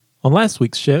On last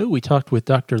week's show, we talked with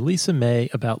Dr. Lisa May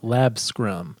about Lab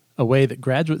Scrum, a way that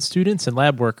graduate students and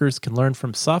lab workers can learn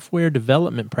from software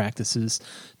development practices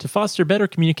to foster better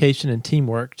communication and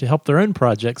teamwork to help their own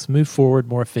projects move forward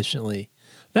more efficiently.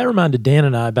 That reminded Dan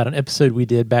and I about an episode we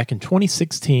did back in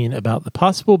 2016 about the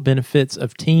possible benefits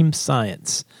of team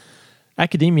science.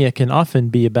 Academia can often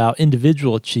be about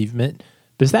individual achievement,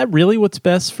 but is that really what's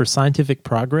best for scientific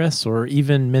progress or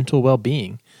even mental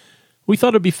well-being? We thought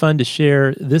it'd be fun to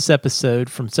share this episode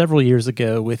from several years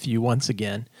ago with you once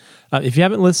again. If you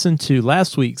haven't listened to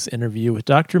last week's interview with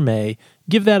Dr. May,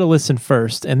 give that a listen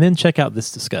first and then check out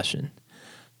this discussion.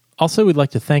 Also, we'd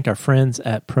like to thank our friends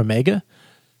at Promega.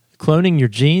 Cloning your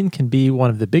gene can be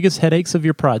one of the biggest headaches of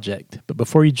your project, but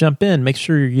before you jump in, make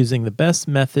sure you're using the best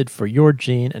method for your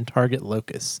gene and target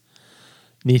locus.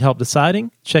 Need help deciding?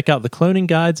 Check out the cloning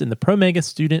guides in the Promega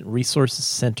Student Resources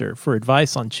Center for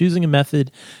advice on choosing a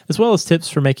method, as well as tips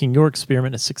for making your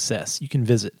experiment a success. You can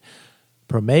visit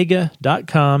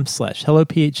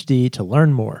promega.com/hellophd to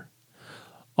learn more.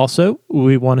 Also,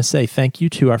 we want to say thank you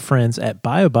to our friends at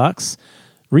BioBox.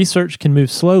 Research can move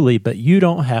slowly, but you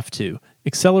don't have to.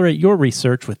 Accelerate your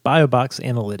research with BioBox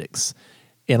Analytics.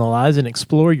 Analyze and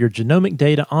explore your genomic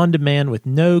data on demand with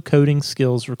no coding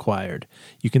skills required.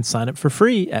 You can sign up for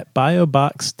free at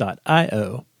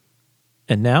biobox.io.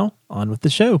 And now, on with the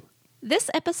show. This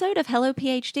episode of Hello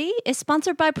PhD is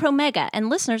sponsored by Promega and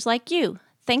listeners like you.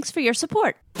 Thanks for your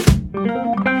support.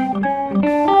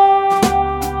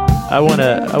 I want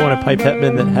a pipette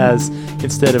bin that has,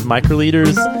 instead of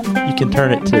microliters, you can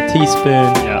turn it to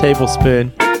teaspoon,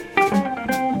 tablespoon.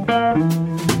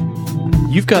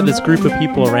 You've got this group of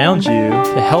people around you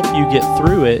to help you get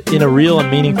through it in a real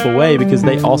and meaningful way because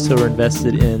they also are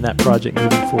invested in that project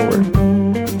moving forward.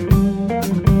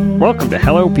 Welcome to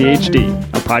Hello PhD,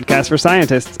 a podcast for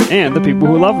scientists and the people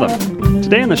who love them.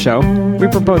 Today on the show, we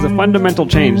propose a fundamental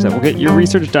change that will get your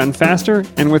research done faster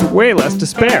and with way less to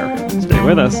spare. Stay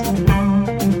with us.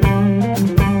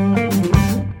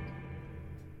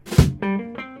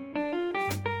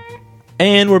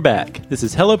 And we're back. This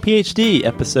is Hello PhD,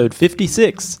 episode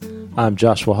 56. I'm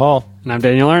Joshua Hall. And I'm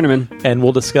Daniel Arneman. And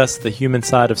we'll discuss the human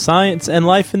side of science and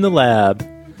life in the lab.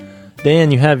 Dan,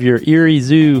 you have your Erie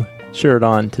Zoo shirt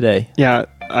on today. Yeah,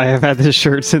 I have had this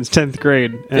shirt since 10th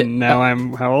grade, and now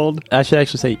I'm how old? I should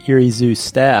actually say Erie Zoo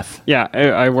staff. Yeah,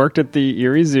 I worked at the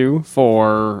Erie Zoo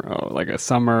for like a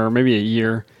summer, maybe a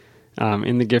year,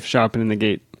 in the gift shop and in the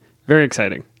gate. Very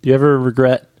exciting. Do you ever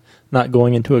regret not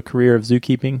going into a career of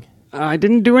zookeeping? I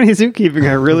didn't do any zookeeping.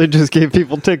 I really just gave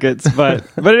people tickets, but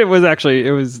that was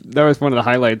one of the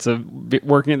highlights of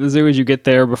working at the zoo. Is you get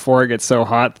there before it gets so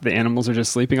hot that the animals are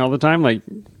just sleeping all the time, like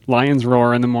lions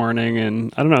roar in the morning,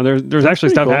 and I don't know. There's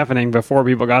actually stuff happening before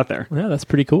people got there. Yeah, that's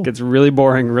pretty cool. It gets really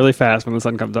boring really fast when the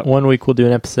sun comes up. One week we'll do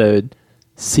an episode,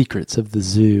 Secrets of the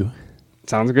Zoo.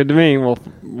 Sounds good to me.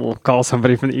 We'll call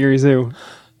somebody from the Erie Zoo.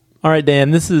 All right,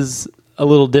 Dan. This is a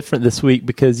little different this week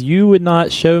because you would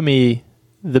not show me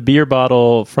the beer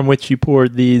bottle from which you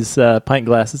poured these pint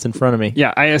glasses in front of me.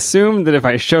 Yeah, I assumed that if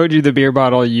I showed you the beer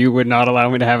bottle, you would not allow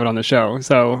me to have it on the show.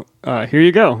 So here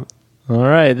you go. All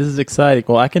right, this is exciting.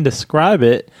 Well, I can describe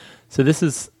it. So this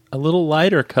is a little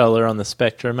lighter color on the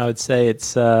spectrum. I would say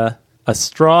it's a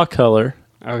straw color.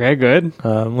 Okay, good.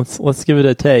 Let's give it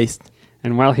a taste.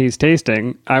 And while he's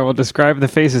tasting, I will describe the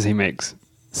faces he makes.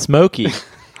 Smoky.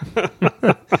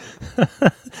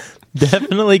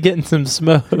 Definitely getting some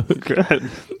smoke. Good.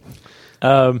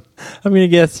 I'm going to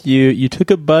guess you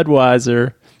took a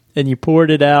Budweiser and you poured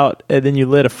it out and then you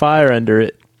lit a fire under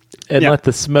it and let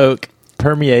the smoke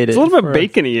permeate it. It's a little bit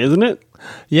bacony, isn't it?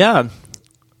 Yeah.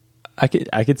 I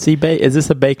could see Is this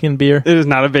a bacon beer? It is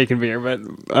not a bacon beer, but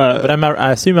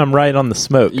I assume I'm right on the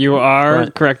smoke. You are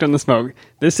correct on the smoke.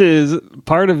 This is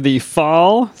part of the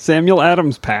fall Samuel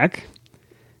Adams pack.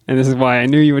 And this is why I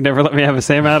knew you would never let me have a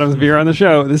Sam Adams beer on the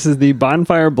show. This is the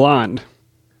Bonfire Blonde.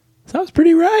 Sounds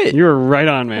pretty right. You were right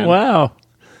on, man. Wow.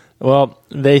 Well,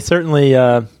 they certainly,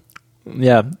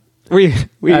 We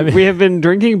have been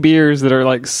drinking beers that are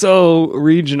like so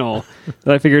regional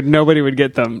that I figured nobody would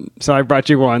get them. So I brought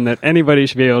you one that anybody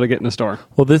should be able to get in the store.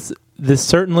 Well, this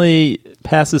certainly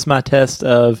passes my test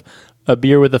of a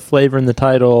beer with a flavor in the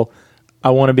title. I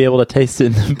want to be able to taste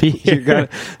it in the beer.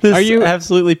 This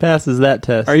absolutely passes that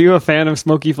test. Are you a fan of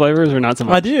smoky flavors or not so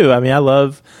much? I do. I mean, I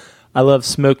love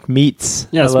smoked meats.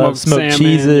 Yeah, I love smoked salmon,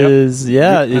 cheeses.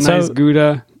 Yep. Yeah, a nice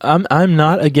Gouda. I'm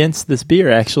not against this beer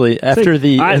actually. That's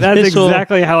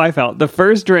exactly how I felt. The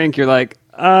first drink, you're like,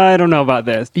 I don't know about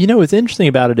this. You know what's interesting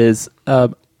about it is,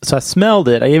 so I smelled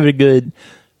it. I gave it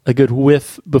a good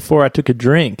whiff before I took a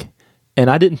drink, and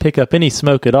I didn't pick up any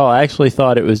smoke at all. I actually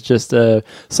thought it was just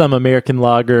some American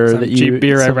lager Some cheap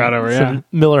beer I brought over, some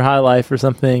Miller High Life or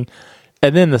something.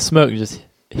 And then the smoke just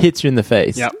hits you in the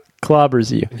face, Yep.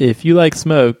 clobbers you. If you like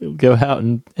smoke, go out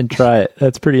and try it.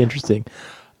 That's pretty interesting.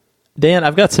 Dan,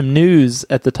 I've got some news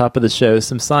at the top of the show,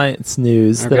 some science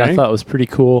news that I thought was pretty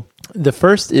cool. The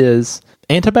first is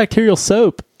antibacterial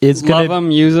soap is going Love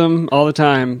them, use them all the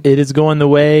time. It is going the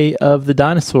way of the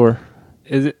dinosaur.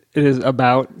 It is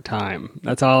about time.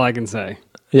 That's all I can say.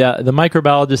 Yeah, the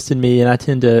microbiologist in me, and I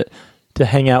tend to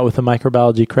hang out with the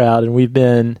microbiology crowd, and we've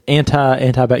been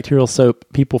antibacterial soap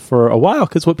people for a while,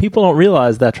 because what people don't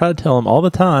realize that I try to tell them all the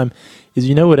time is,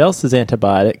 you know what else is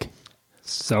antibiotic?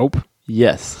 Soap?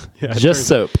 Yes, just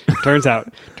soap. Turns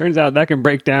out that can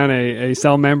break down a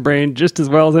cell membrane just as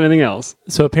well as anything else.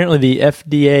 So apparently the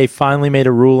FDA finally made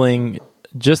a ruling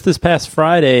just this past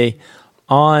Friday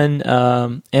on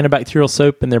antibacterial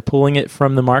soap, and they're pulling it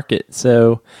from the market.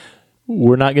 So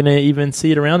we're not going to even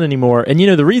see it around anymore. And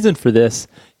the reason for this,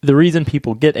 the reason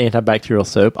people get antibacterial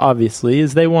soap, obviously,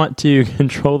 is they want to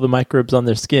control the microbes on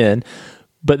their skin.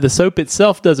 But the soap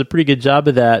itself does a pretty good job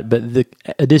of that. But the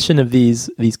addition of these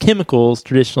chemicals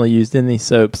traditionally used in these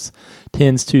soaps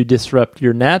tends to disrupt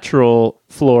your natural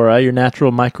flora, your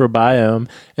natural microbiome,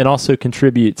 and also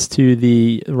contributes to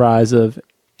the rise of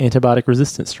antibiotic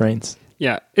resistant strains.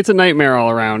 Yeah, it's a nightmare all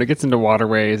around. It gets into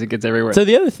waterways. It gets everywhere. So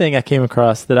the other thing I came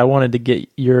across that I wanted to get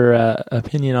your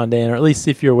opinion on, Dan, or at least see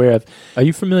if you're aware of, are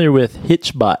you familiar with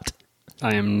Hitchbot?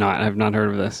 I am not. I have not heard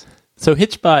of this. So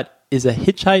Hitchbot is a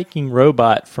hitchhiking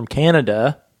robot from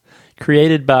Canada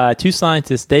created by two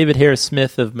scientists, David Harris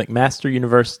Smith of McMaster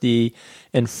University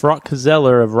and Frank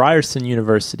Zeller of Ryerson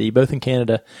University, both in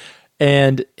Canada.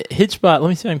 And Hitchbot, let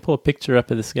me see if I can pull a picture up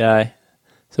of this guy.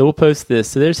 So we'll post this.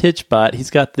 So there's Hitchbot. He's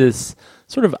got this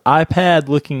sort of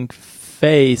iPad-looking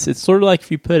face. It's sort of like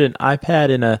if you put an iPad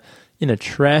in a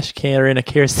trash can or in a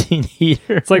kerosene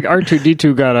heater. It's like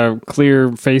R2-D2 got a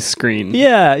clear face screen.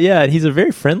 Yeah. He's a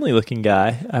very friendly-looking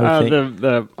guy, I would think.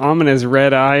 The ominous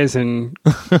red eyes and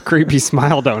creepy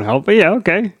smile don't help. But yeah,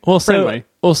 okay. Friendly.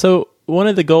 So one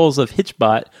of the goals of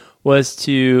Hitchbot was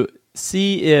to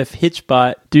see if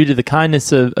Hitchbot, due to the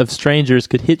kindness of strangers,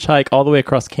 could hitchhike all the way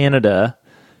across Canada.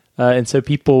 And so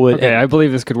people would... Okay, I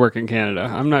believe this could work in Canada.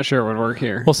 I'm not sure it would work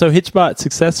here. Well, so Hitchbot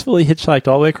successfully hitchhiked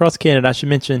all the way across Canada. I should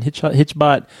mention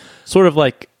Hitchbot, sort of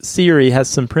like Siri, has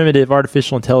some primitive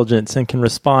artificial intelligence and can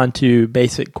respond to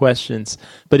basic questions,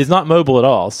 but is not mobile at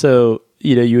all. So,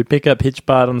 you would pick up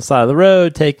Hitchbot on the side of the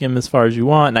road, take him as far as you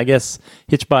want, and I guess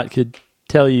Hitchbot could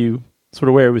tell you sort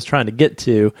of where he was trying to get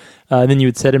to. Then you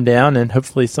would set him down, and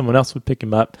hopefully someone else would pick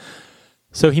him up.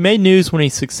 So he made news when he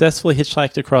successfully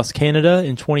hitchhiked across Canada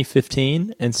in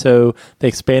 2015, and so they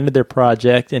expanded their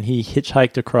project, and he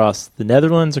hitchhiked across the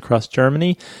Netherlands, across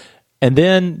Germany, and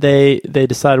then they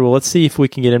decided, well, let's see if we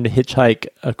can get him to hitchhike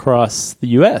across the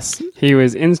U.S. He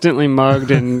was instantly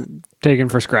mugged and taken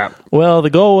for scrap. Well, the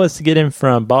goal was to get him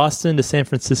from Boston to San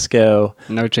Francisco.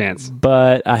 No chance.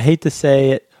 But I hate to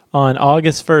say it, on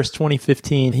August 1st,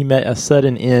 2015, he met a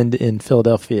sudden end in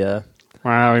Philadelphia.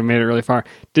 Wow, he made it really far.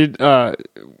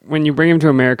 When you bring him to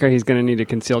America, he's going to need a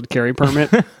concealed carry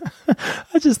permit?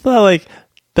 I just thought,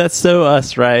 that's so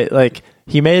us, right?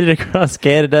 He made it across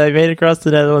Canada, he made it across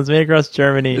the Netherlands, made it across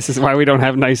Germany. This is why we don't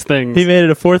have nice things. He made it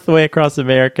a fourth way across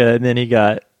America, and then he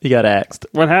got axed.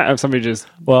 What happened? Somebody just...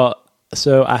 Well,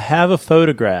 so I have a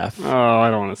photograph. Oh,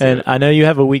 I don't want to see it. And I know you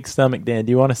have a weak stomach, Dan.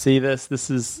 Do you want to see this?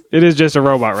 It is just a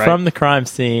robot, right? From the crime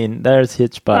scene. There's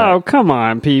Hitchbot. Oh, come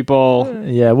on, people.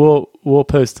 Yeah, we'll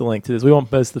post a link to this. We won't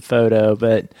post the photo,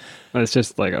 but it's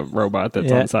just like a robot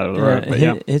that's on the side of the road. But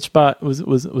Hitchbot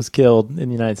was killed in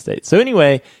the United States. So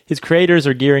anyway, his creators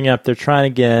are gearing up. They're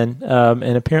trying again.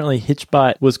 And apparently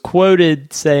Hitchbot was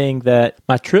quoted saying that,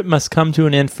 "My trip must come to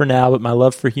an end for now, but my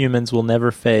love for humans will never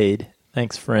fade.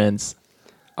 Thanks, friends."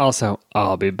 Also,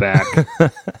 I'll be back.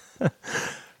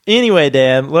 Anyway,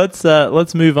 Dan, let's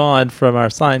move on from our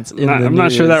science. I'm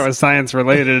not sure that was science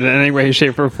related in any way,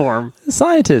 shape, or form.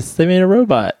 Scientists, they made a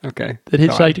robot. Okay, that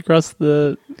hitchhiked across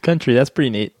the country. That's pretty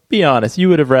neat. Be honest, you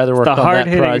would have rather worked on that project.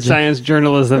 The hard-hitting science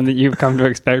journalism that you've come to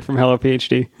expect from Hello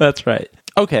PhD. That's right.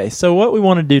 Okay, so what we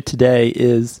want to do today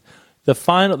is the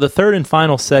third and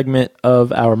final segment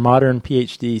of our Modern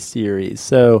PhD series.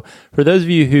 So for those of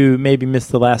you who maybe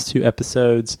missed the last two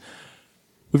episodes,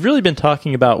 we've really been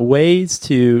talking about ways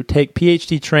to take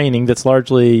PhD training that's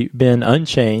largely been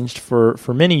unchanged for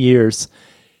many years,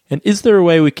 and is there a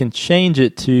way we can change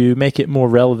it to make it more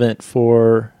relevant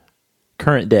for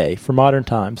current day, for modern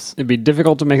times. It'd be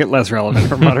difficult to make it less relevant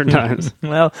for modern times.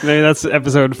 Well, Maybe that's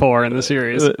episode 4 in the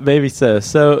series. maybe so.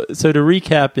 So to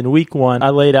recap, in week 1,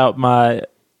 I laid out my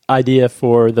idea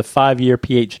for the 5-year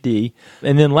PhD.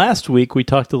 And then last week, we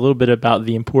talked a little bit about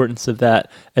the importance of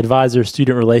that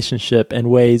advisor-student relationship and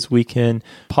ways we can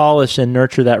polish and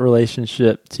nurture that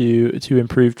relationship to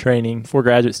improve training for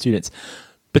graduate students.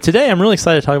 But today, I'm really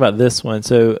excited to talk about this one.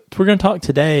 So we're going to talk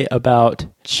today about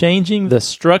changing the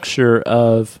structure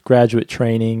of graduate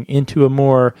training into a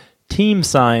more team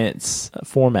science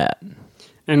format.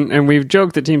 And we've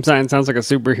joked that Team Science sounds like a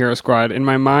superhero squad. In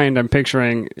my mind, I'm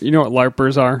picturing, you know what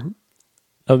LARPers are?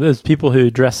 Oh, those people who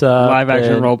dress up. Live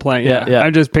action and, role playing. Yeah.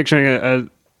 I'm just picturing a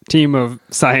team of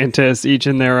scientists, each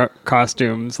in their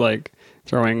costumes, like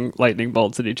throwing lightning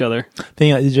bolts at each other.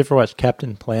 Did you ever watch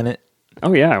Captain Planet?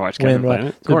 Oh, yeah, I watched Captain Planet. Of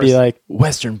It would course. be like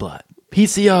Western Blood,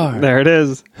 PCR. There it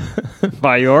is.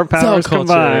 By your powers Cell culture,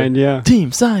 combined, yeah.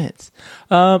 Team Science.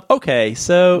 Okay,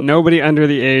 so Nobody under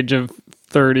the age of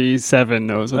 37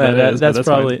 knows what that is.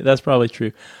 but that's probably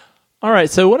true. All right,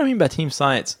 so what I mean by team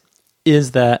science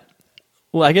is that,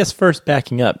 well, I guess first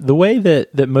backing up, the way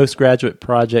that most graduate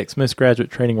projects, most graduate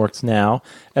training works now,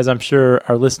 as I'm sure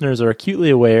our listeners are acutely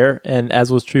aware, and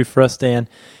as was true for us, Dan,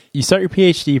 you start your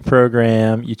PhD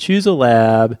program, you choose a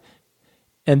lab,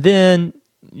 and then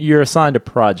you're assigned a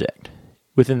project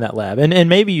within that lab. And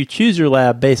maybe you choose your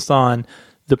lab based on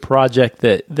the project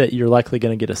that you're likely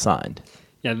going to get assigned.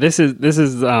 Yeah, this is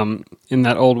in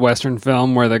that old Western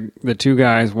film where the two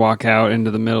guys walk out into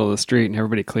the middle of the street and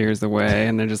everybody clears the way,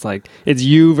 and they're just like, it's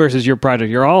you versus your project.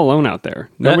 You're all alone out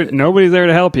there. Nobody's there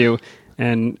to help you,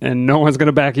 and no one's going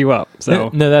to back you up. So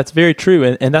no, that's very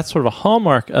true, and that's sort of a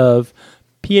hallmark of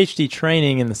PhD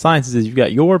training in the sciences. Is you've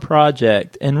got your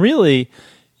project, and really,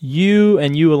 you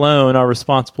and you alone are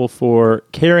responsible for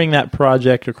carrying that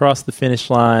project across the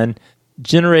finish line,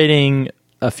 generating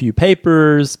a few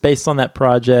papers based on that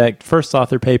project, first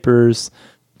author papers,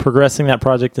 progressing that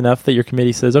project enough that your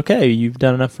committee says, okay, you've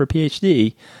done enough for a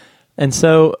PhD. And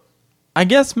so I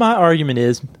guess my argument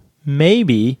is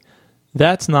maybe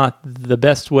that's not the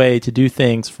best way to do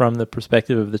things from the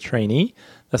perspective of the trainee.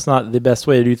 That's not the best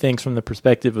way to do things from the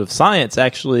perspective of science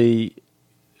actually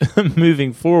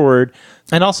moving forward.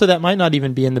 And also that might not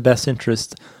even be in the best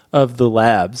interest of the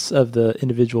labs, of the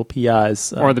individual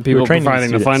PIs. Or the people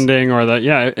providing the funding, or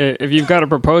if you've got a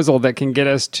proposal that can get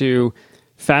us to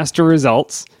faster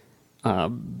results,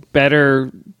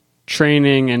 better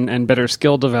training and better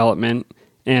skill development,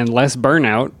 and less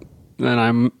burnout, then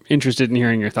I'm interested in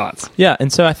hearing your thoughts. Yeah,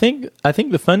 and so I think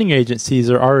the funding agencies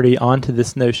are already onto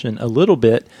this notion a little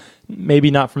bit, maybe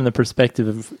not from the perspective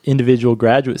of individual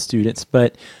graduate students,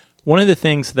 but one of the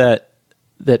things that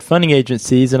funding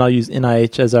agencies, and I'll use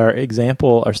NIH as our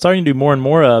example, are starting to do more and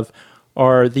more of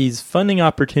are these funding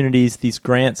opportunities, these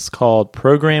grants called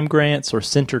program grants or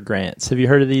center grants. Have you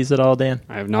heard of these at all, Dan?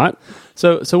 I have not.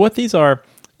 So what these are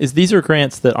is these are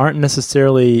grants that aren't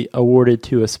necessarily awarded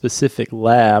to a specific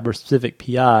lab or specific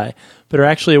PI, but are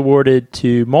actually awarded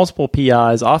to multiple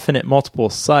PIs, often at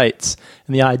multiple sites.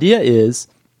 And the idea is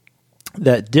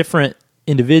that different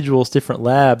individuals, different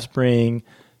labs bring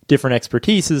different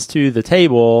expertises to the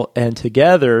table, and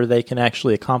together they can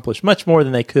actually accomplish much more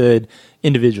than they could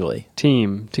individually.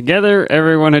 Team. Together,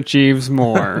 everyone achieves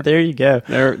more. There you go.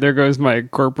 There goes my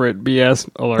corporate BS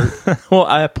alert. Well,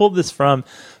 I pulled this from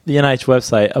the NIH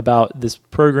website about this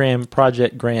program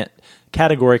project grant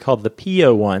category called the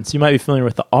PO1. So you might be familiar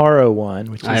with the RO1,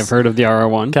 which I have heard of the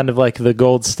RO1. Kind of like the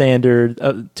gold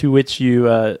standard to which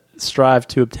you strive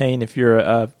to obtain if you're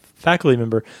a faculty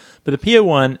member. But the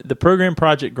PO1, the program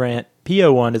project grant,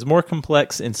 PO1 is more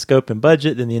complex in scope and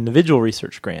budget than the individual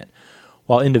research grant.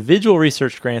 While individual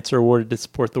research grants are awarded to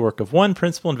support the work of one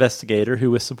principal investigator who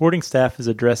with supporting staff is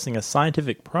addressing a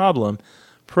scientific problem,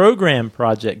 program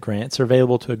project grants are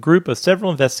available to a group of several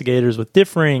investigators with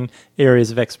differing areas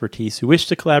of expertise who wish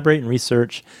to collaborate in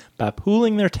research by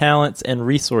pooling their talents and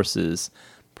resources.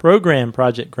 Program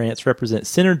project grants represent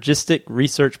synergistic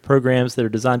research programs that are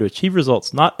designed to achieve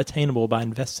results not attainable by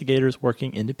investigators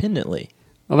working independently.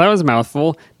 Well, that was a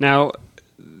mouthful. Now,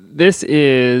 this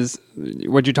is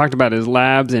what you talked about is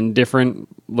labs in different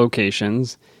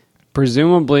locations.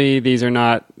 Presumably, these are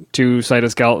not two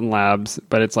cytoskeleton labs,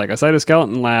 but it's like a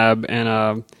cytoskeleton lab and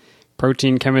a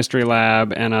protein chemistry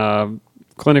lab and a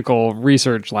clinical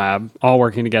research lab all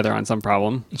working together on some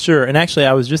problem. Sure. And actually,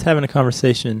 I was just having a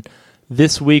conversation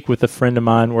this week with a friend of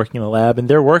mine working in a lab, and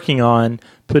they're working on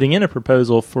putting in a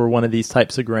proposal for one of these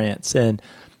types of grants. And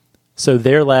so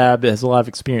their lab has a lot of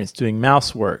experience doing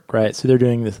mouse work, right? So they're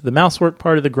doing the mouse work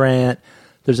part of the grant.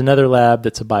 There's another lab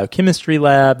that's a biochemistry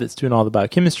lab that's doing all the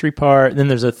biochemistry part. And then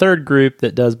there's a third group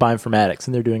that does bioinformatics,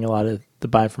 and they're doing a lot of the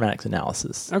bioinformatics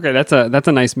analysis. Okay, that's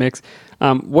a nice mix.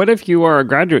 What if you are a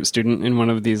graduate student in one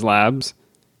of these labs?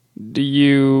 Do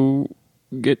you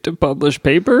get to publish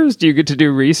papers? Do you get to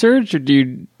do research, or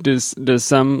does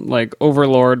some like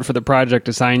overlord for the project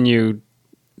assign you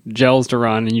gels to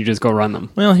run and you just go run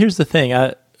them? Well, here's the thing.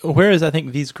 Whereas I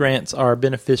think these grants are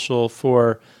beneficial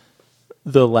for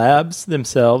the labs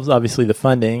themselves, obviously the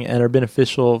funding, and are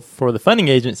beneficial for the funding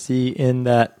agency in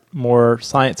that more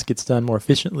science gets done more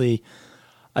efficiently,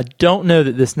 I don't know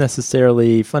that this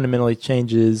necessarily fundamentally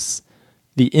changes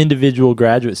the individual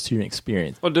graduate student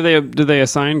experience. Well, do they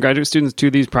assign graduate students to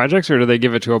these projects, or do they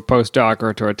give it to a postdoc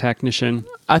or to a technician?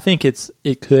 I think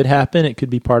it could happen. It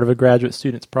could be part of a graduate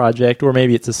student's project, or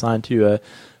maybe it's assigned to a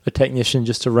technician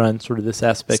just to run sort of this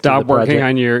aspect Stop of the project. working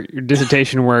on your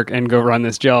dissertation work and go run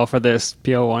this gel for this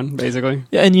PO1, basically.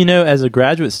 Yeah, and as a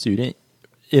graduate student,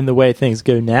 in the way things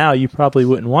go now, you probably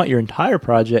wouldn't want your entire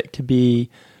project to be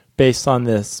based on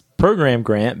this program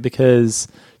grant, because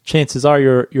chances are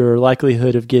your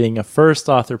likelihood of getting a first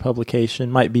author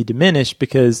publication might be diminished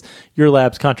because your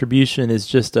lab's contribution is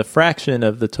just a fraction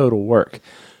of the total work.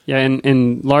 Yeah,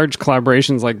 in large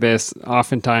collaborations like this,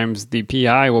 oftentimes the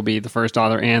PI will be the first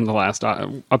author and the last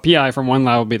author. A PI from one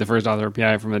lab will be the first author, a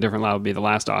PI from a different lab will be the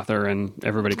last author, and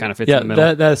everybody kind of fits in the middle.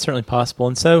 Yeah, that is certainly possible.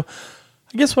 And so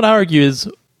I guess what I argue is,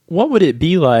 what would it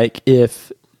be like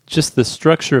if just the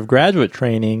structure of graduate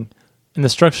training and the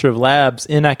structure of labs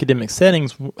in academic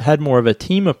settings had more of a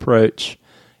team approach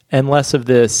and less of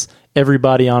this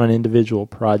everybody on an individual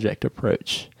project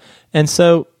approach? And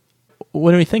so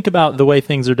when we think about the way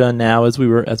things are done now, as we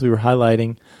were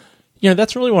highlighting,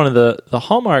 that's really one of the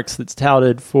hallmarks that's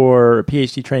touted for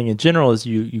PhD training in general, is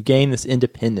you gain this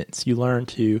independence. You learn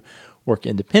to work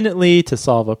independently to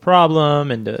solve a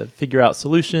problem and to figure out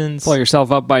solutions. Pull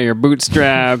yourself up by your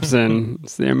bootstraps, and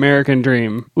it's the American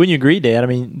dream. Wouldn't you agree, Dan? I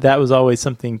mean, that was always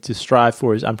something to strive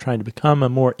for, is I'm trying to become a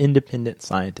more independent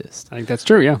scientist. I think that's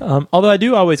true, yeah. Although I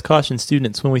do always caution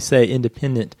students when we say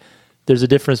independent, there's a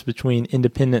difference between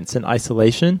independence and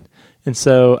isolation. And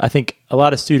so I think a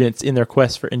lot of students in their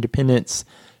quest for independence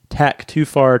tack too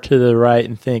far to the right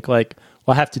and think like,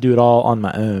 well, I have to do it all on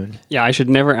my own. Yeah, I should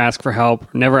never ask for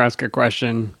help, never ask a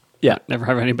question. Yeah. Never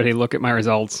have anybody look at my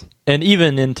results. And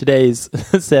even in today's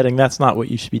setting, that's not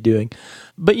what you should be doing.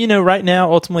 But, right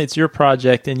now, ultimately, it's your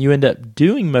project, and you end up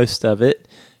doing most of it.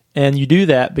 And you do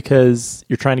that because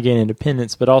you're trying to gain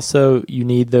independence, but also you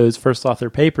need those first author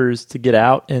papers to get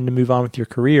out and to move on with your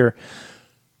career.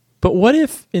 But what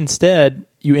if instead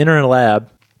you enter a lab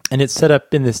and it's set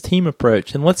up in this team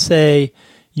approach? And let's say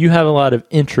you have a lot of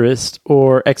interest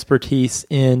or expertise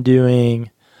in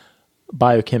doing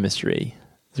biochemistry.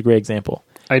 It's a great example.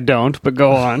 I don't, but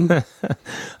go on.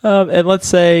 And let's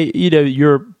say,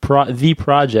 your the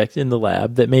project in the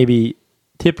lab that maybe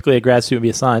typically a grad student would be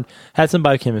assigned had some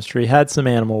biochemistry, had some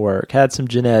animal work, had some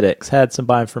genetics, had some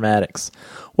bioinformatics.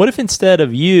 What if instead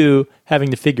of you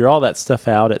having to figure all that stuff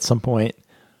out at some point,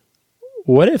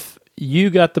 what if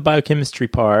you got the biochemistry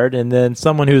part, and then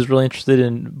someone who was really interested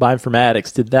in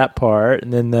bioinformatics did that part,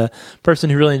 and then the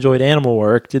person who really enjoyed animal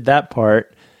work did that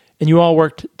part, and you all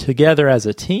worked together as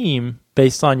a team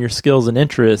based on your skills and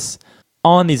interests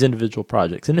on these individual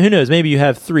projects? And who knows, maybe you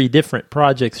have 3 different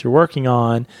projects you're working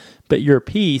on, but your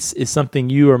piece is something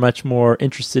you are much more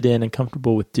interested in and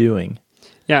comfortable with doing.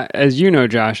 Yeah, as you know,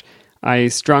 Josh, I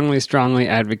strongly, strongly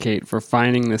advocate for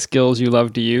finding the skills you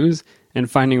love to use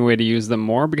and finding a way to use them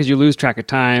more, because you lose track of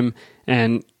time,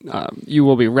 and you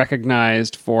will be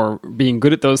recognized for being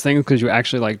good at those things because you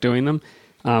actually like doing them.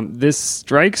 This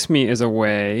strikes me as a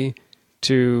way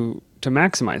to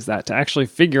maximize that, to actually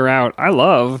figure out, I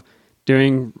love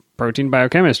doing protein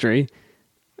biochemistry.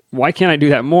 Why can't I do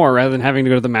that more rather than having to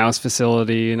go to the mouse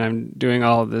facility and I'm doing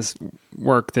all of this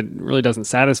work that really doesn't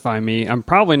satisfy me? I'm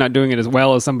probably not doing it as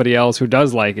well as somebody else who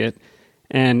does like it,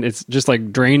 and it's just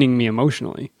like draining me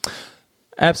emotionally.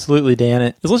 Absolutely,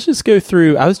 Dan. Let's just go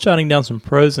through, I was jotting down some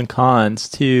pros and cons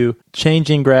to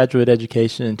changing graduate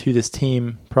education to this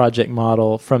team project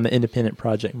model from the independent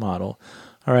project model.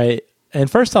 All right. And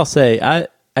first I'll say, I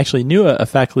actually knew a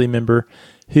faculty member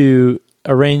who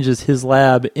arranges his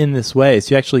lab in this way.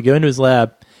 So you actually go into his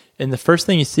lab, and the first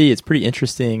thing you see, it's pretty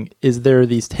interesting, is there are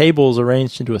these tables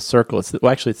arranged into a circle. It's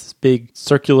this big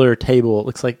circular table. It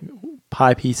looks like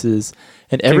pie pieces.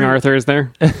 And King Arthur is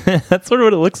there. That's sort of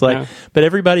what it looks like. Yeah. But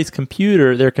everybody's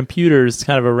their computers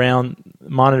kind of around,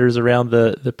 monitors around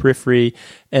the periphery,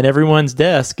 and everyone's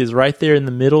desk is right there in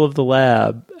the middle of the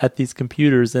lab at these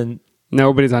computers. And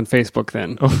Nobody's on Facebook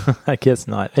then. I guess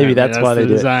not. Maybe that's why they the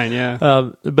do design, it.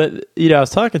 Yeah. But I was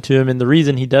talking to him, and the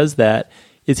reason he does that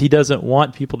is he doesn't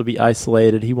want people to be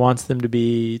isolated. He wants them to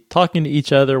be talking to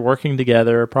each other, working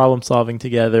together, problem solving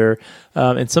together.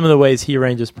 And some of the ways he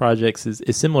arranges projects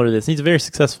is similar to this. He's a very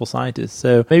successful scientist,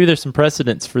 so maybe there's some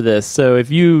precedence for this. So if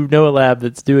you know a lab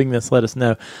that's doing this, let us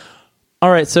know.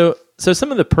 All right, so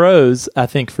some of the pros, I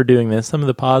think, for doing this, some of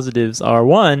the positives are,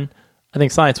 one, I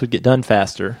think science would get done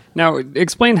faster. Now,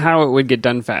 explain how it would get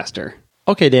done faster.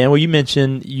 Okay, Dan, well, you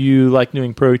mentioned you like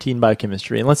doing protein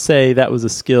biochemistry, and let's say that was a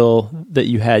skill that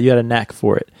you had a knack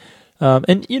for it.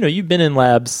 And, you've been in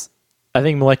labs. I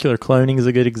think molecular cloning is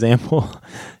a good example.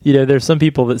 There's some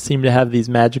people that seem to have these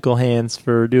magical hands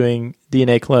for doing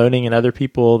DNA cloning and other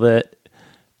people that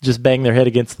just bang their head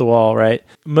against the wall, right?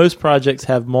 Most projects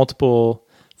have multiple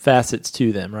facets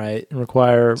to them, right? And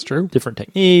require different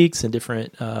techniques and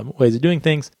different ways of doing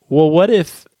things. Well, what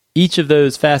if each of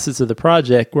those facets of the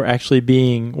project were actually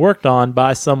being worked on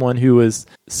by someone who was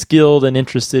skilled and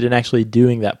interested in actually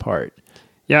doing that part?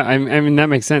 Yeah, I mean, that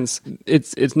makes sense.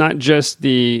 It's not just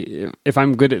if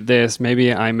I'm good at this,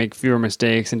 maybe I make fewer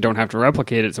mistakes and don't have to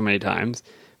replicate it so many times,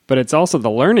 but it's also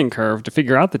the learning curve to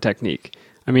figure out the technique.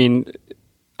 I mean,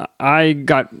 I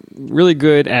got really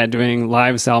good at doing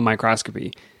live cell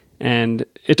microscopy, and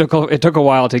it took a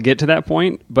while to get to that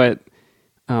point, but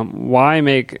why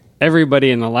make everybody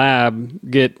in the lab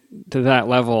get to that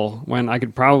level when I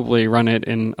could probably run it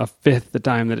in a fifth the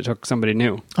time that it took somebody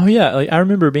new? Oh yeah, I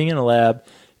remember being in a lab,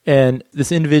 and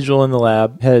this individual in the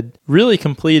lab had really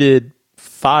completed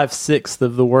 5/6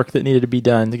 of the work that needed to be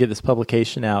done to get this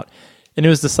publication out, and it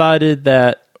was decided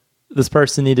that this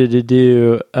person needed to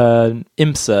do an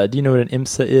IMSA. Do you know what an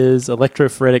IMSA is?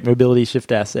 Electrophoretic mobility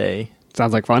shift assay.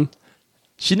 Sounds like fun.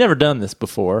 She'd never done this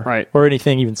before, right, or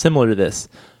anything even similar to this.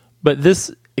 But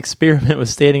this experiment was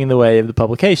standing in the way of the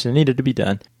publication. It needed to be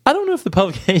done. I don't know if the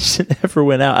publication ever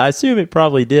went out. I assume it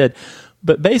probably did.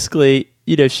 But basically,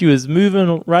 she was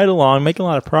moving right along, making a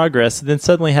lot of progress, and then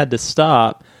suddenly had to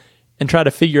stop and try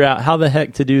to figure out how the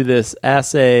heck to do this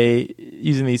assay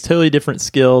using these totally different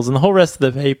skills. And the whole rest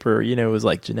of the paper, was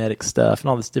like genetic stuff and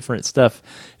all this different stuff.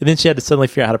 And then she had to suddenly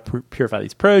figure out how to purify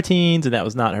these proteins, and that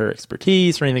was not her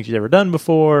expertise or anything she'd ever done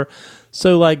before.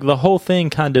 So like the whole thing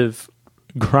kind of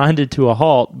grinded to a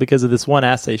halt because of this one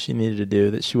assay she needed to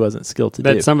do that she wasn't skilled to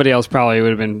do. That somebody else probably would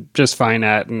have been just fine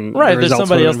at. And right, there's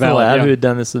somebody else in the lab who had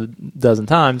done this a dozen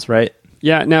times, right?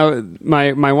 Yeah. Now,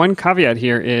 my one caveat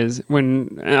here is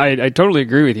when I totally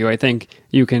agree with you. I think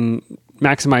you can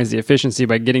maximize the efficiency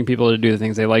by getting people to do the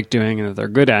things they like doing and that they're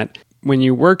good at. When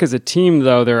you work as a team,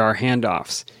 though, there are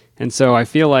handoffs. And so I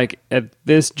feel like at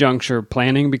this juncture,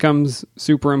 planning becomes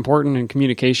super important in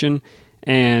communication.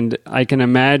 And I can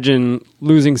imagine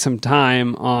losing some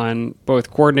time on both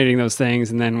coordinating those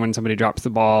things and then when somebody drops the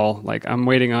ball, like I'm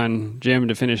waiting on Jim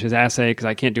to finish his assay because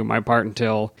I can't do my part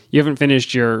until you haven't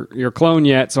finished your clone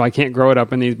yet, so I can't grow it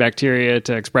up in these bacteria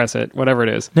to express it, whatever it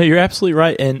is. No, you're absolutely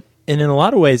right. And in a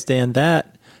lot of ways, Dan,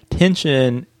 that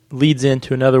tension leads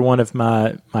into another one of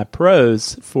my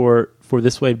pros for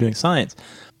this way of doing science.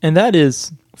 And that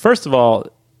is, first of all,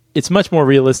 it's much more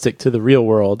realistic to the real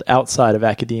world outside of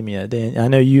academia. Dan, I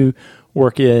know you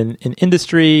work in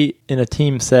industry in a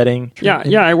team setting. Yeah.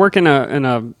 I work in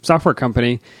a software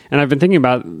company, and I've been thinking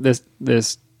about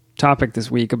this topic this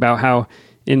week about how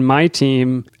in my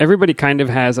team everybody kind of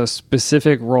has a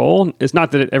specific role. It's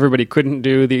not that everybody couldn't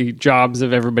do the jobs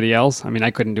of everybody else. I mean,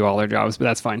 I couldn't do all their jobs, but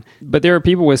that's fine. But there are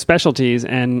people with specialties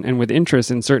and with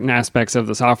interest in certain aspects of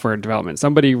the software development.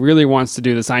 Somebody really wants to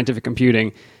do the scientific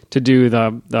computing, to do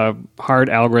the hard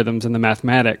algorithms and the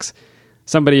mathematics.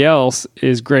 Somebody else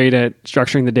is great at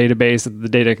structuring the database so that the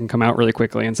data can come out really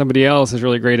quickly. And somebody else is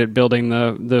really great at building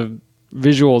the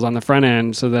visuals on the front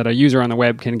end so that a user on the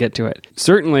web can get to it.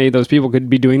 Certainly, those people could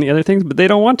be doing the other things, but they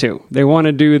don't want to. They want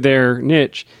to do their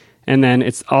niche. And then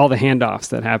it's all the handoffs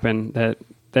that happen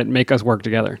that make us work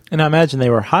together. And I imagine they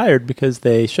were hired because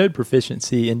they showed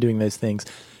proficiency in doing those things.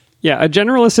 Yeah, a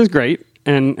generalist is great.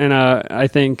 And I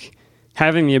think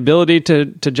having the ability to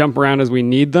jump around as we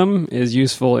need them is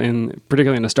useful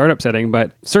particularly in a startup setting.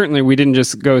 But certainly we didn't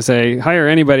just go say, hire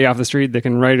anybody off the street that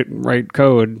can write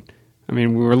code. I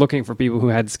mean, we were looking for people who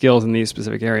had skills in these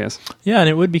specific areas. Yeah, and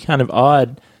it would be kind of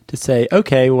odd to say,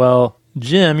 okay, well,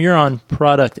 Jim, you're on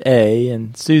product A,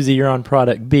 and Susie, you're on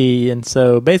product B. And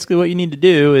so basically what you need to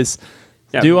do is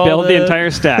build the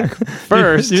entire stack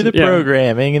first. Do the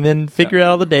programming, and then figure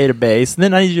out all the database. And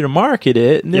then I need you to market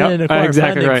it, and then acquire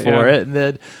funding for it. And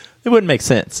then, It wouldn't make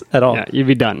sense at all. Yeah, you'd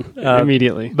be done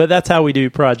immediately. But that's how we do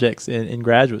projects in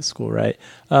graduate school, right?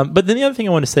 But then the other thing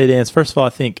I want to say, Dan, is first of all,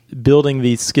 I think building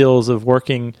these skills of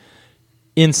working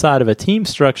inside of a team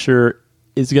structure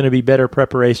is going to be better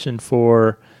preparation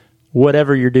for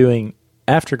whatever you're doing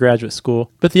after graduate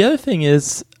school. But the other thing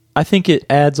is, I think it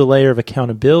adds a layer of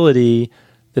accountability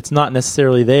that's not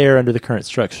necessarily there under the current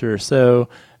structure. So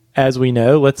as we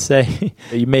know, let's say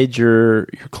you made your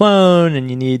clone and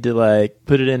you need to like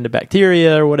put it into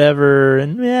bacteria or whatever,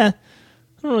 and I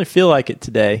don't really feel like it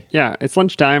today. Yeah, it's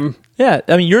lunchtime. Yeah,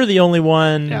 I mean, you're the only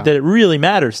one that it really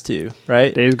matters to,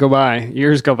 right? Days go by,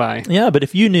 years go by. Yeah, but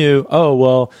if you knew, oh,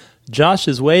 well, Josh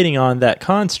is waiting on that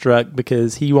construct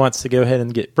because he wants to go ahead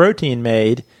and get protein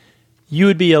made, you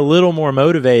would be a little more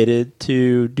motivated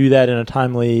to do that in a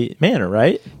timely manner,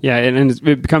 right? Yeah, and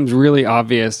it becomes really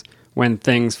obvious when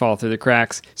things fall through the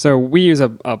cracks. So we use a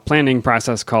planning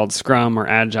process called Scrum or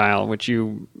Agile, which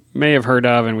you may have heard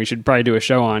of, and we should probably do a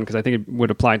show on because I think it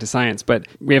would apply to science. But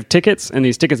we have tickets, and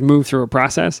these tickets move through a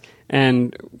process.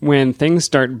 And when things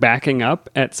start backing up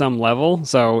at some level,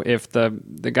 so if the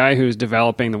guy who's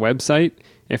developing the website,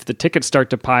 if the tickets start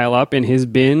to pile up in his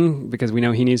bin because we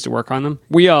know he needs to work on them,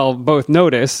 we all both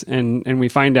notice and we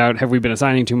find out, have we been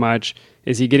assigning too much?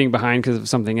 Is he getting behind because of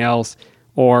something else?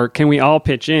 Or can we all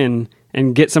pitch in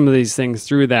and get some of these things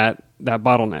through that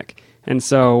bottleneck? And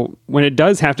so when it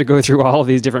does have to go through all of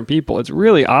these different people, it's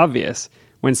really obvious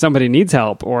when somebody needs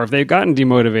help, or if they've gotten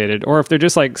demotivated, or if they're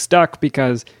just like stuck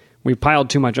because we piled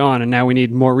too much on and now we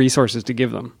need more resources to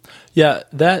give them. Yeah,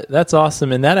 that's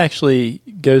awesome. And that actually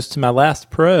goes to my last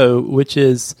pro, which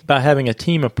is by having a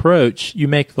team approach, you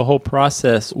make the whole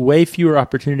process way fewer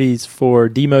opportunities for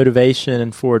demotivation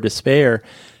and for despair.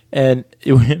 And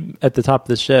at the top of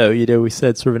the show, we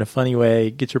said sort of in a funny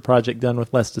way, get your project done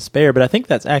with less despair. But I think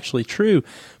that's actually true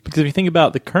because if you think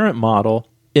about the current model,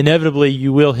 inevitably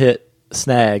you will hit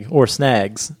snag or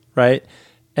snags, right?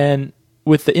 And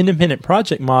with the independent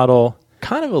project model,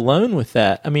 kind of alone with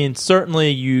that. I mean, certainly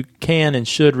you can and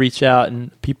should reach out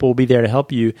and people will be there to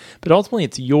help you, but ultimately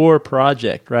it's your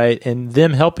project, right? And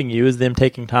them helping you is them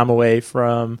taking time away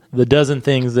from the dozen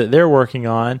things that they're working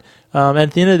on. And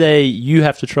at the end of the day, you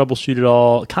have to troubleshoot it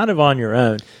all kind of on your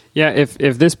own. Yeah, if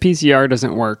this PCR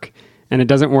doesn't work, and it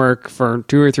doesn't work for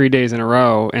 2 or 3 days in a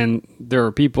row, and there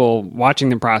are people watching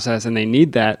the process and they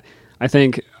need that, I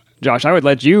think, Josh, I would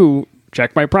let you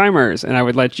check my primers, and I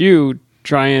would let you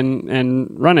try and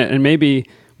run it, and maybe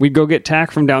we'd go get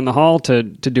TAC from down the hall to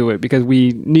do it because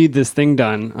we need this thing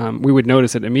done. We would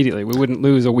notice it immediately. We wouldn't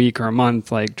lose a week or a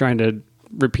month like trying to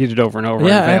repeat it over and over.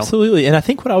 Yeah, and fail. Absolutely. And I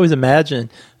think what I always imagine,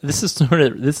 this is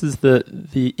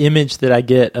the image that I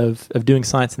get of doing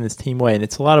science in this team way, and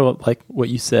it's a lot of like what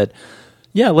you said.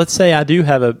 Yeah, let's say I do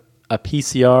have a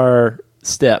PCR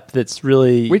step that's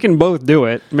really... We can both do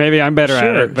it. Maybe I'm better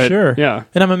at it. But sure. Yeah.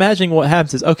 And I'm imagining what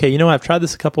happens is, okay, I've tried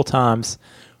this a couple times.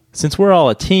 Since we're all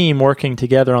a team working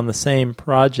together on the same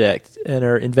project and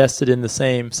are invested in the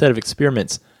same set of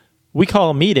experiments, we call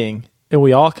a meeting and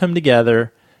we all come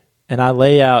together and I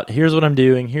lay out, here's what I'm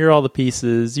doing, here are all the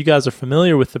pieces. You guys are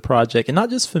familiar with the project, and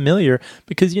not just familiar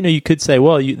because, you could say,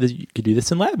 well, you could do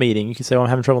this in lab meeting. You could say, well, I'm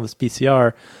having trouble with this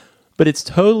PCR. But it's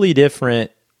totally different.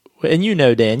 And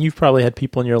Dan, you've probably had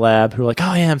people in your lab who are like,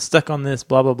 oh yeah, I'm stuck on this,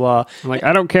 blah, blah, blah. I'm like,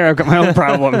 I don't care. I've got my own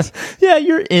problems. Yeah,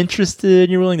 you're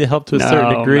interested. You're willing to help to a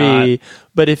certain degree.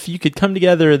 But if you could come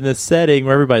together in this setting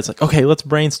where everybody's like, okay, let's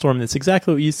brainstorm this,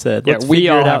 exactly what you said. Let's we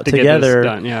figure all it have out to together. Get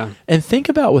this done, yeah. And think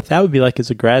about what that would be like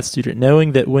as a grad student,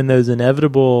 knowing that when those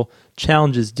inevitable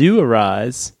challenges do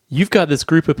arise, you've got this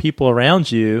group of people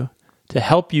around you to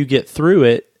help you get through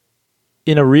it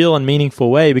in a real and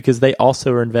meaningful way because they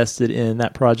also are invested in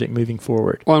that project moving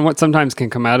forward. Well, and what sometimes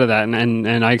can come out of that,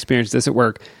 and I experienced this at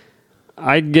work,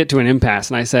 I get to an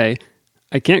impasse and I say,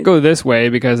 I can't go this way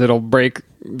because it'll break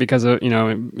because of,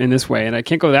 in this way, and I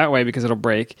can't go that way because it'll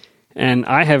break. And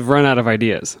I have run out of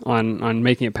ideas on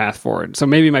making a path forward. So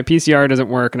maybe my PCR doesn't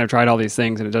work and I've tried all these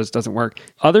things and it just doesn't work.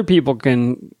 Other people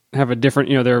can have a different,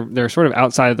 they're sort of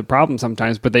outside of the problem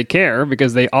sometimes, but they care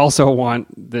because they also want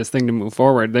this thing to move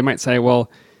forward. They might say,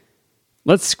 well,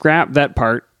 let's scrap that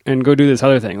part and go do this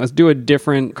other thing. Let's do a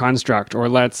different construct, or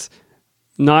let's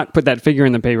not put that figure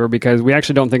in the paper because we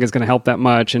actually don't think it's going to help that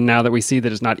much. And now that we see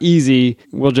that it's not easy,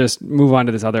 we'll just move on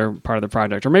to this other part of the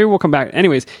project. Or maybe we'll come back.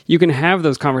 Anyways, you can have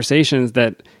those conversations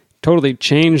that totally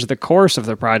change the course of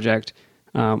the project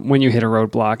when you hit a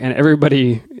roadblock, and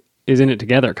everybody is in it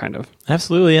together, kind of.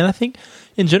 Absolutely. And I think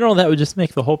in general, that would just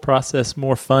make the whole process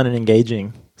more fun and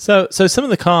engaging. So some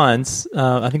of the cons,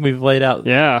 I think we've laid out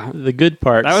Yeah. the good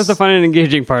parts. That was the fun and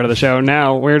engaging part of the show.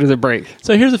 Now, where does it break?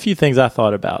 So here's a few things I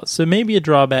thought about. So maybe a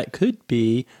drawback could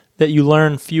be that you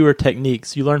learn fewer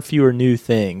techniques, you learn fewer new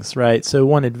things, right? So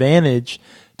one advantage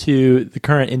to the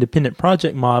current independent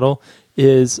project model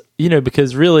is,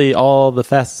 because really all the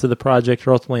facets of the project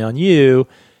are ultimately on you,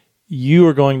 you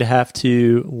are going to have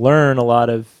to learn a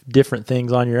lot of different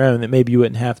things on your own that maybe you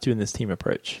wouldn't have to in this team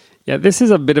approach. Yeah, this is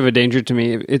a bit of a danger to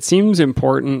me. It seems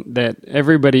important that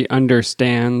everybody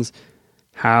understands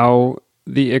how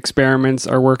the experiments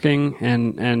are working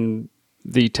and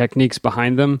the techniques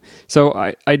behind them. So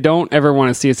I don't ever want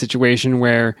to see a situation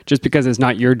where just because it's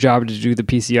not your job to do the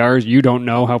PCRs, you don't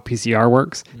know how PCR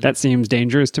works. Mm-hmm. That seems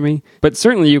dangerous to me. But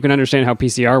certainly you can understand how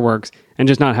PCR works and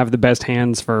just not have the best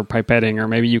hands for pipetting, or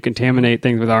maybe you contaminate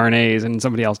things with RNAs and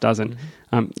somebody else doesn't.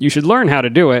 Mm-hmm. You should learn how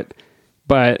to do it,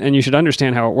 and you should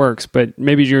understand how it works, but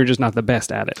maybe you're just not the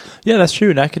best at it. Yeah, that's true.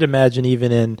 And I could imagine even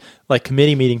in like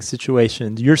committee meeting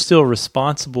situations, you're still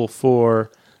responsible for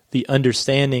the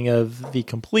understanding of the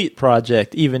complete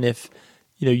project, even if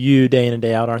you day in and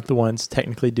day out aren't the ones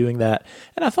technically doing that.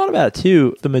 And I thought about it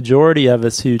too. The majority of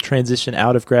us who transition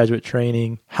out of graduate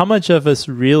training, how much of us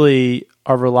really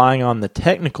are relying on the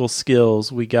technical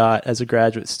skills we got as a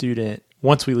graduate student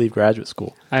once we leave graduate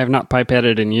school? I have not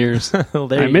pipetted in years.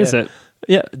 Well, I miss it.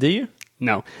 Yeah, do you?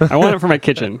 No, I want it for my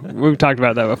kitchen. We've talked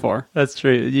about that before. That's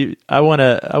true. I want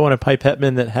a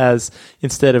pipetteman that has,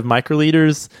 instead of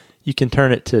microliters, you can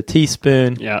turn it to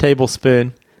teaspoon,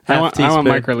 tablespoon, half teaspoon. I want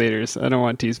microliters. I don't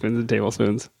want teaspoons and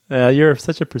tablespoons. You're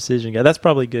such a precision guy. That's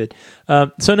probably good.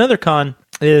 So another con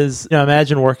is,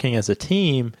 imagine working as a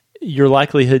team. Your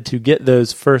likelihood to get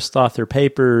those first author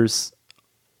papers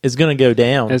is going to go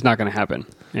down. It's not going to happen,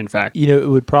 in fact. It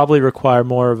would probably require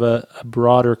more of a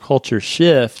broader culture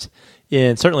shift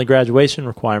in certainly graduation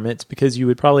requirements, because you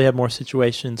would probably have more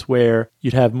situations where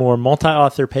you'd have more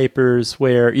multi-author papers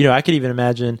where, I could even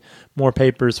imagine more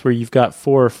papers where you've got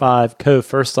 4 or 5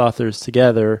 co-first authors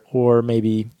together, or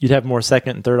maybe you'd have more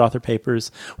second and third author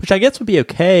papers, which I guess would be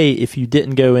okay if you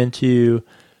didn't go into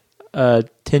a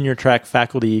tenure track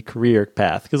faculty career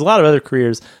path. Because a lot of other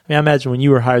careers, I imagine when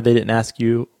you were hired, they didn't ask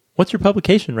you, what's your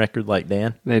publication record like,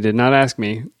 Dan? They did not ask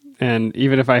me. And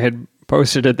even if I had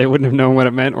posted it, they wouldn't have known what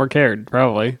it meant or cared,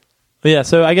 probably. Yeah,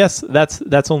 so I guess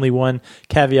that's only one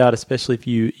caveat, especially if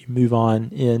you move on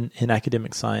in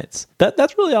academic science.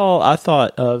 That's really all I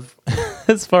thought of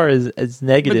as far as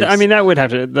negatives. But, that would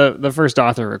have to, the first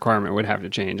author requirement would have to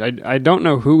change. I don't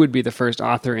know who would be the first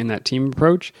author in that team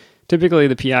approach. Typically,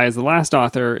 the PI is the last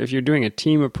author. If you're doing a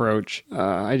team approach,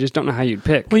 I just don't know how you'd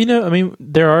pick. Well,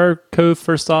 there are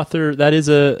co-first author. That is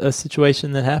a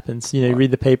situation that happens. You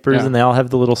read the papers and they all have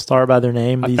the little star by their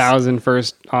name. 1,000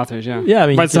 first authors, yeah.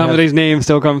 Yeah, but somebody's name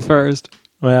still comes first.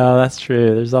 Well, that's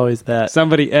true. There's always that.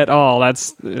 Somebody et al.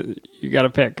 That's you got to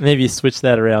pick. Maybe you switch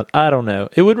that around. I don't know.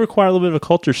 It would require a little bit of a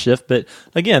culture shift, but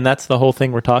again, that's the whole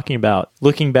thing we're talking about.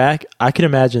 Looking back, I can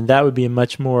imagine that would be a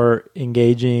much more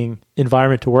engaging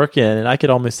environment to work in, and I could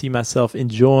almost see myself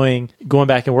enjoying going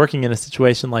back and working in a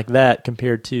situation like that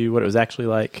compared to what it was actually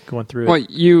like going through it. Well,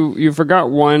 you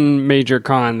forgot one major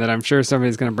con that I'm sure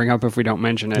somebody's going to bring up if we don't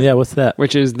mention it. Yeah, what's that?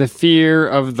 Which is the fear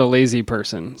of the lazy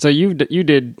person. So you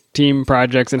did team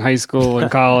projects in high school and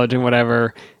college and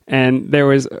whatever, and it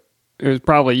was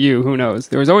probably you, who knows.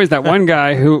 There was always that one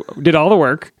guy who did all the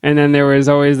work, and then there was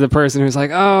always the person who's like,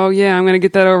 oh yeah, I'm going to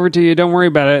get that over to you, don't worry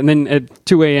about it. And then at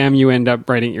 2 a.m. you end up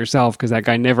writing it yourself because that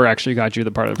guy never actually got you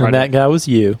the part of the project. And that guy was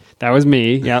you. That was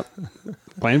me, yep.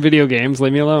 Playing video games,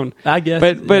 leave me alone. I guess.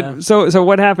 But so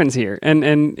what happens here? And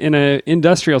in an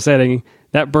industrial setting,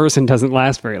 that person doesn't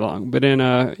last very long. But in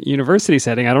a university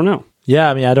setting, I don't know.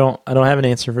 Yeah, I don't have an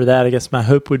answer for that. I guess my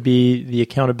hope would be the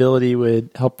accountability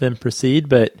would help them proceed,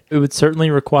 but it would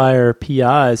certainly require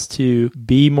PIs to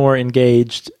be more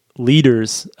engaged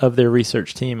leaders of their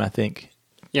research team, I think.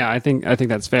 Yeah, I think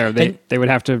that's fair. They would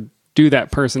have to do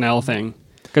that personnel thing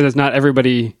because it's not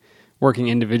everybody working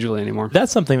individually anymore.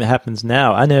 That's something that happens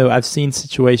now. I know I've seen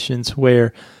situations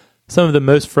where some of the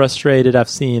most frustrated I've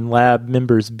seen lab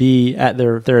members be at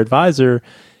their advisor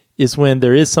is when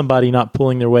there is somebody not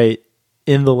pulling their weight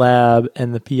in the lab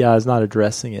and the PI is not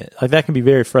addressing it. Like that can be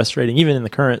very frustrating, even in the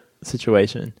current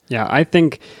situation. Yeah, I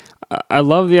think I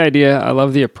love the idea. I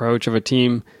love the approach of a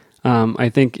team. I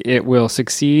think it will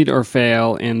succeed or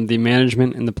fail in the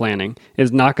management and the planning.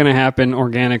 It's not going to happen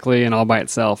organically and all by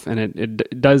itself, and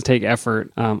it does take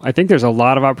effort. I think there's a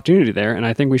lot of opportunity there, and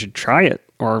I think we should try it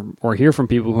or hear from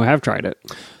people who have tried it.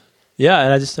 Yeah,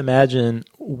 and I just imagine,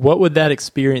 what would that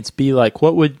experience be like?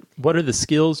 What would What are the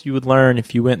skills you would learn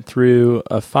if you went through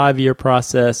a 5-year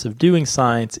process of doing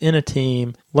science in a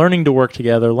team, learning to work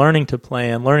together, learning to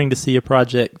plan, learning to see a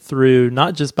project through,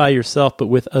 not just by yourself, but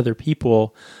with other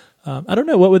people? I don't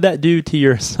know, what would that do to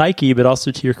your psyche, but also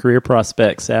to your career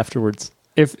prospects afterwards?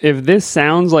 If this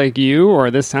sounds like you, or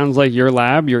this sounds like your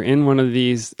lab, you're in one of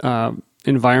these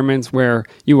environments where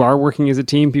you are working as a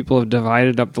team, people have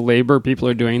divided up the labor, people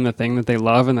are doing the thing that they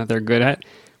love and that they're good at,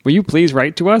 will you please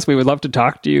write to us? We would love to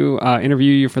talk to you,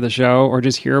 interview you for the show, or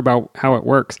just hear about how it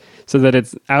works so that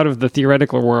it's out of the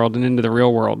theoretical world and into the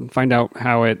real world and find out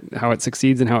how it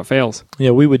succeeds and how it fails.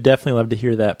 Yeah, we would definitely love to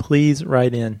hear that. Please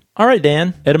write in. All right,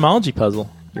 Dan, etymology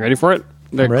puzzle. You ready for it?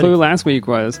 The I'm ready. clue last week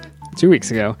was, 2 weeks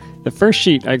ago, the first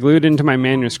sheet I glued into my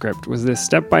manuscript was this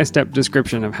step-by-step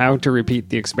description of how to repeat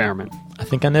the experiment. I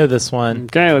think I know this one.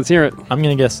 Okay, let's hear it. I'm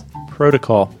going to guess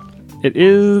protocol. It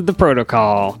is the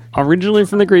protocol. Originally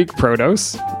from the Greek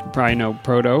protos, you probably know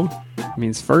proto,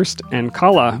 means first, and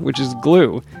kala, which is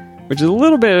glue, which is a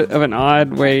little bit of an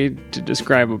odd way to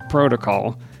describe a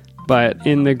protocol. But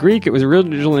in the Greek, it was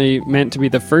originally meant to be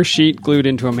the first sheet glued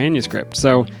into a manuscript.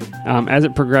 So as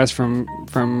it progressed from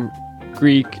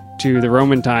Greek to the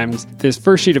Roman times, this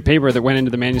first sheet of paper that went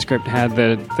into the manuscript had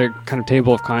the kind of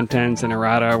table of contents and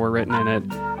errata were written in it.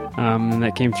 And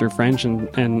that came through French, and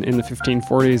in the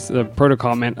 1540s, the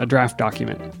protocol meant a draft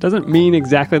document. Doesn't mean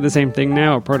exactly the same thing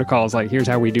now. A protocol is like, here's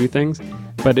how we do things,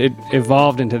 but it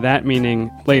evolved into that meaning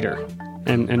later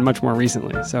and much more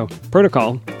recently. So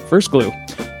protocol, first glue.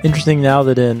 Interesting now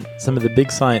that in some of the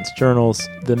big science journals,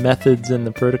 the methods and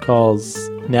the protocols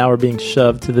now are being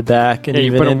shoved to the back and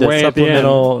even into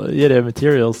supplemental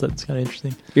materials. That's kind of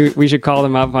interesting. We should call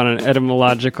them up on an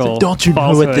etymological Don't you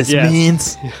know what this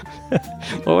means?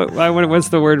 Well, what's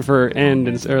the word for end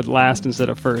or last instead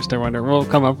of first? I wonder. We'll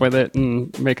come up with it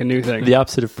and make a new thing. The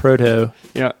opposite of proto.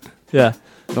 Yeah. Yeah.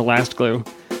 The last clue.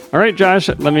 All right, Josh,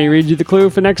 let me read you the clue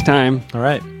for next time. All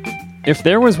right. If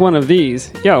there was one of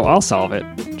these, I'll solve it.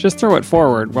 Just throw it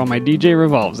forward while my DJ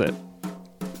revolves it.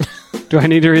 Do I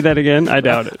need to read that again? I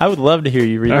doubt it. I would love to hear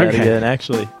you read that again,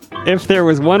 actually. If there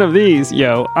was one of these,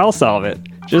 I'll solve it.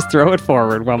 Just throw it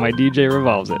forward while my DJ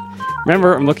revolves it.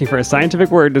 Remember, I'm looking for a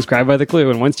scientific word described by the clue,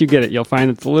 and once you get it, you'll find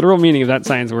that the literal meaning of that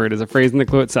science word is a phrase in the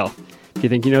clue itself. If you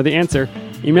think you know the answer,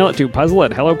 email it to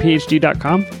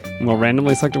puzzle@hellophd.com, and we'll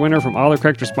randomly select a winner from all the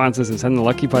correct responses and send the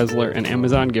lucky puzzler an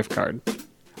Amazon gift card.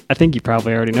 I think you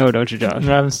probably already know, don't you, Josh?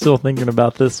 I'm still thinking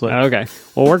about this one. Okay.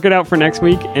 We'll work it out for next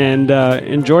week and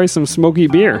enjoy some smoky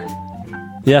beer.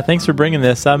 Yeah, thanks for bringing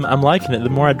this. I'm liking it. The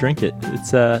more I drink it,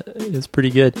 it's pretty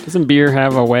good. Doesn't beer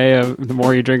have a way of the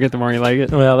more you drink it, the more you like it?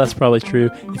 Well, that's probably true.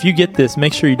 If you get this,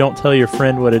 make sure you don't tell your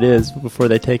friend what it is before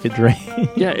they take a drink.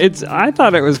 Yeah, I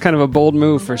thought it was kind of a bold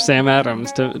move for Sam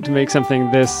Adams to make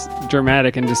something this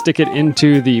dramatic and to stick it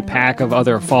into the pack of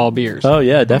other fall beers. Oh,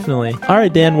 yeah, definitely. All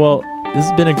right, Dan, well, this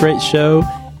has been a great show.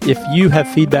 If you have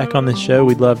feedback on this show,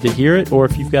 we'd love to hear it. Or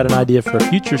if you've got an idea for a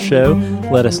future show,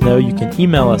 let us know. You can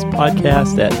email us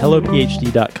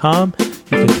podcast@hellophd.com. You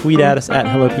can tweet at us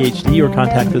 @hellophd or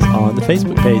contact us on the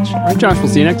Facebook page. All right, Josh, we'll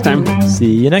see you next time.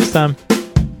 See you next time.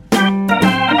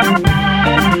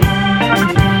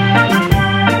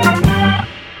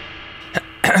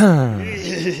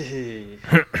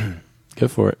 Go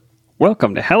for it.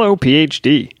 Welcome to Hello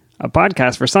PhD, a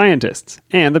podcast for scientists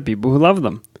and the people who love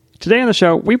them. Today on the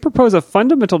show, we propose a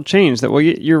fundamental change that will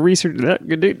get your research... So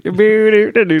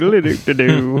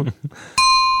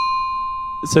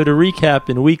to recap,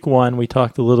 in week 1, we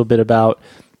talked a little bit about...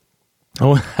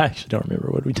 Oh, I actually don't remember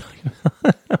what we talked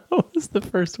about. What was the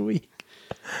first week?